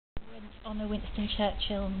went on a Winston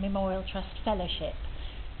Churchill Memorial Trust fellowship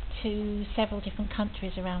to several different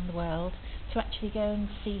countries around the world to actually go and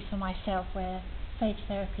see for myself where phage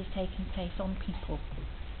therapy is taking place on people.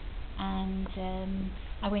 And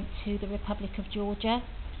I went to the Republic of Georgia,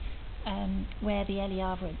 where the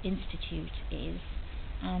Eliava Institute is,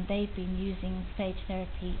 and they've been using phage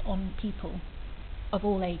therapy on people of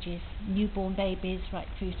all ages, newborn babies right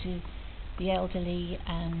through to the elderly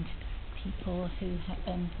and people who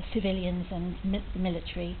civilians and the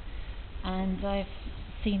military. And I've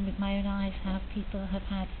seen with my own eyes how people have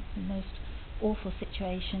had the most awful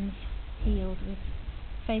situations healed with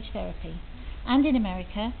phage therapy, and in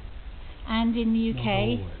America and in the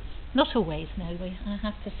UK. Not always, no. I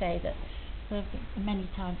have to say that there have been many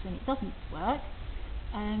times when it doesn't work,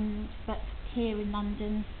 but here in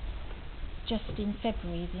London, just in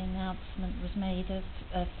February, the announcement was made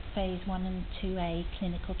of phase 1 and 2A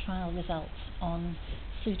clinical trial results on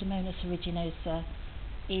Pseudomonas aeruginosa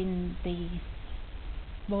in the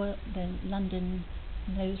London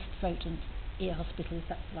Nose, Throat and Ear Hospital, if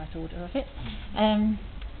that's the right order of it.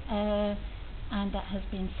 And that has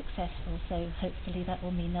been successful, so hopefully that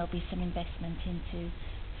will mean there'll be some investment into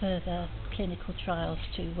further clinical trials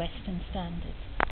to Western standards.